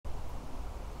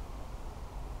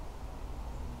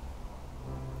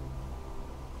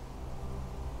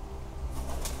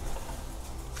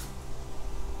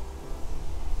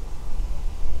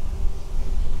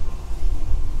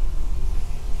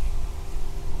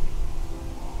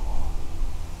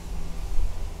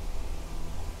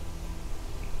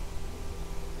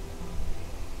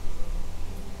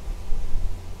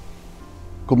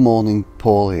Good morning,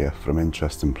 Paul here from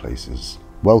Interesting Places.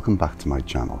 Welcome back to my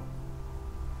channel.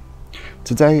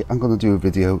 Today I'm going to do a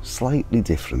video slightly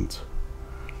different.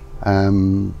 I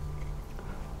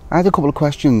had a couple of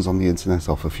questions on the internet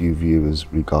off a few viewers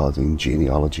regarding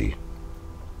genealogy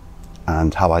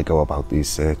and how I go about these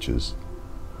searches.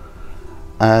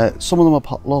 Some of them are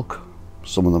potluck,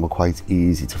 some of them are quite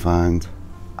easy to find,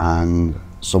 and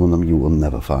some of them you will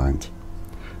never find.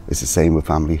 It's the same with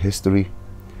family history.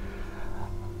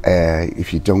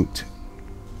 If you don't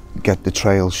get the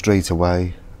trail straight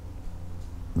away,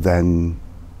 then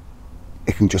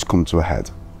it can just come to a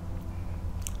head.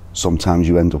 Sometimes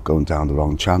you end up going down the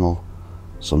wrong channel,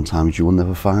 sometimes you will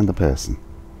never find the person.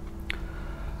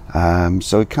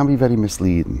 So it can be very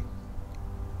misleading.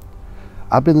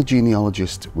 I've been a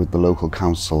genealogist with the local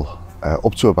council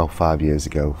up to about 5 years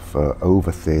ago for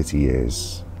over 30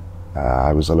 years.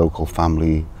 I was a local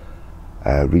family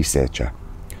researcher.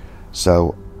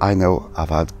 So I know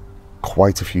I've had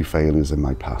quite a few failures in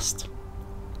my past.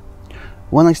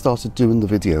 When I started doing the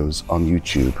videos on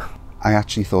YouTube, I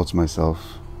actually thought to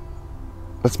myself,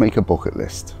 let's make a bucket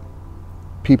list.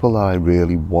 People that I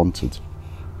really wanted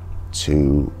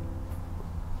to,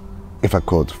 if I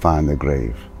could, find their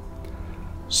grave.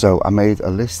 So I made a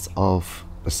list of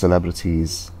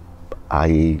celebrities,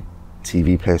 i.e.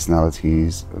 TV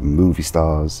personalities, movie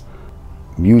stars,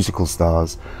 musical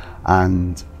stars,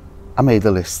 and I made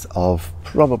a list of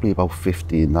probably about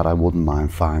 15 that I wouldn't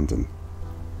mind finding.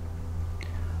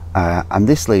 And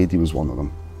this lady was one of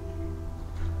them.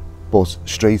 But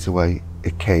straight away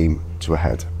it came to a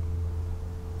head.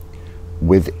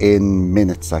 Within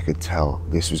minutes I could tell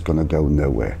this was going to go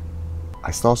nowhere.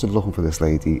 I started looking for this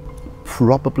lady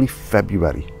probably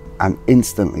February, and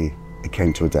instantly it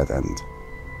came to a dead end.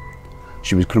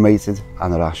 She was cremated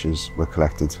and her ashes were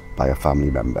collected by a family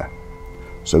member.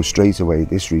 So straight away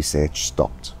this research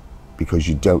stopped, because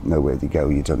you don't know where they go.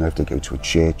 You don't know if they go to a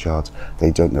churchyard,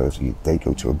 they don't know if they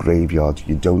go to a graveyard,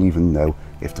 you don't even know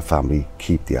if the family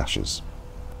keep the ashes.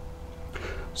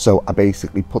 So I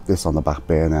basically put this on the back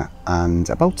burner, and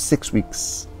about 6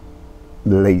 weeks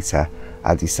later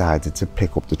I decided to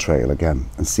pick up the trail again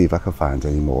and see if I could find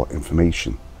any more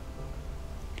information.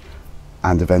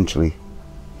 And eventually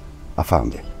I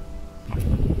found it.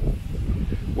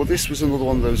 Well, this was another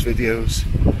one of those videos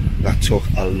that took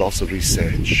a lot of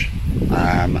research,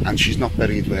 and she's not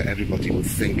buried where everybody would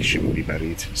think she would be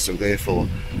buried, so therefore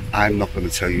I'm not going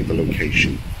to tell you the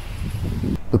location.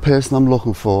 The person I'm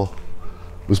looking for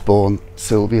was born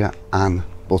Sylvia Ann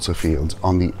Butterfield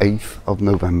on the 8th of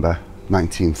November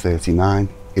 1939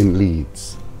 in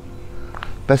Leeds.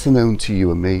 Better known to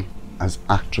you and me as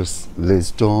actress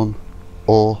Liz Dawn,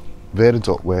 or Vera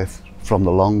Duckworth from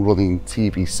the long-running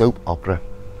TV soap opera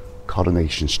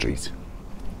Coronation Street.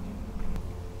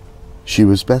 She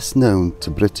was best known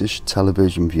to British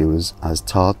television viewers as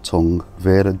tart-tongue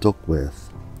Vera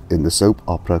Duckworth in the soap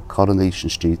opera Coronation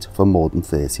Street for more than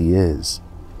 30 years.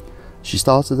 She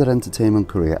started her entertainment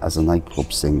career as a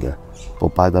nightclub singer,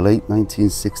 but by the late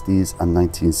 1960s and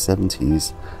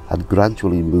 1970s had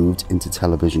gradually moved into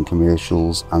television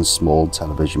commercials and small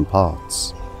television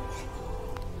parts.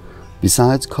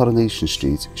 Besides Coronation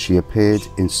Street, she appeared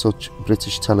in such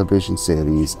British television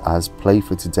series as Play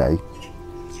for Today,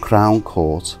 Crown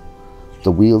Court,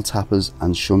 The Wheel Tappers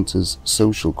and Shunters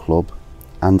Social Club,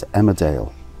 and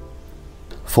Emmerdale.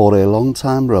 For a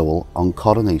long-time role on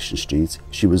Coronation Street,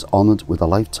 she was honoured with a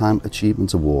Lifetime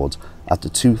Achievement Award at the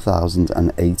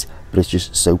 2008 British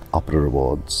Soap Opera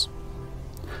Awards.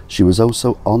 She was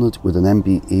also honoured with an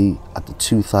MBE at the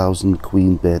 2000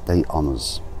 Queen Birthday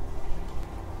Honours.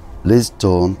 Liz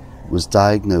Dawn was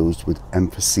diagnosed with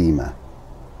emphysema,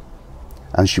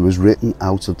 and she was written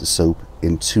out of the soap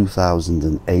in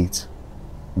 2008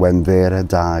 when Vera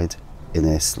died in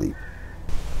her sleep.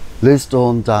 Liz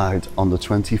Dawn died on the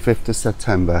 25th of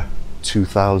September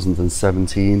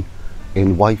 2017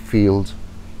 in Whitefield,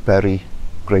 Bury,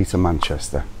 Greater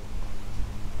Manchester.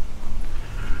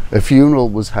 Her funeral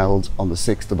was held on the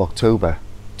 6th of October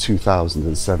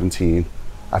 2017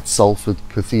 at Salford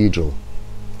Cathedral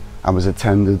and was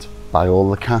attended by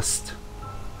all the cast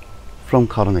from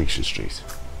Coronation Street.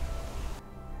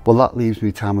 Well, that leaves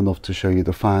me time enough to show you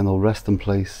the final resting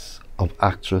place of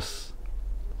actress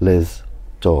Liz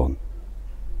Dawn.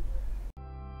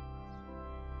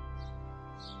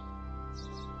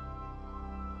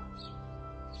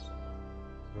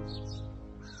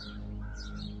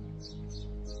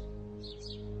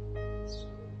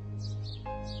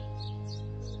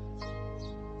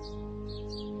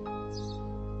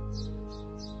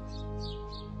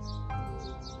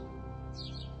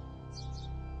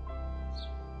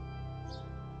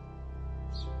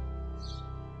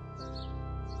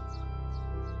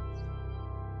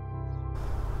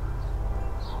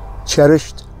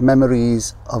 Cherished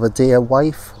memories of a dear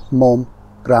wife, mum,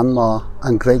 grandma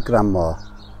and great-grandma,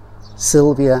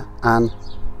 Sylvia Ann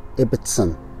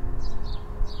Ibbetson.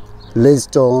 Liz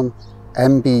Dawn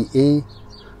MBE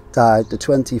died the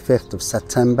 25th of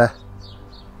September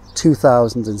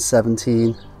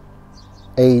 2017,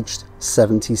 aged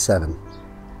 77.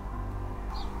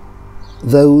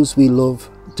 Those we love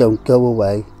don't go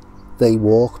away, they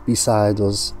walk beside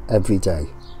us every day.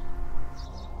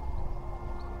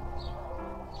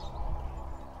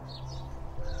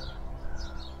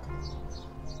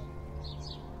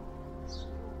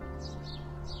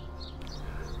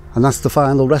 And that's the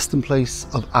final resting place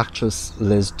of actress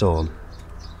Liz Dawn.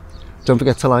 Don't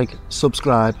forget to like,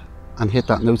 subscribe and hit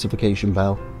that notification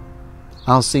bell.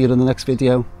 I'll see you in the next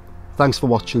video. Thanks for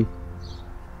watching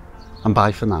and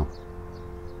bye for now.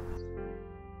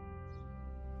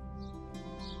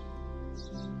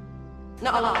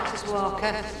 Not a lot, Mrs.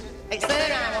 Walker. It's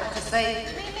there I want to say.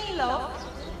 Me, love.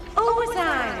 Who was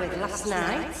I with last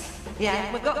night?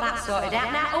 Yeah, we've got that sorted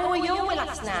out. Now, who were you with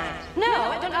last night?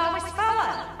 No, it don't always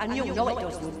follow. And you know it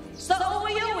doesn't. So who were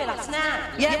you with last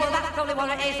night? Yeah, well, that's probably what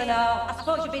it is and all. I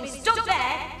suppose you've been stood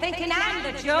there thinking I'm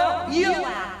the joke. You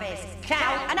are-faced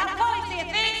cow, and I'll call it to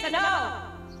your face and all.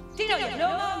 Do you know you've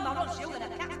no more morals, you than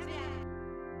a cat?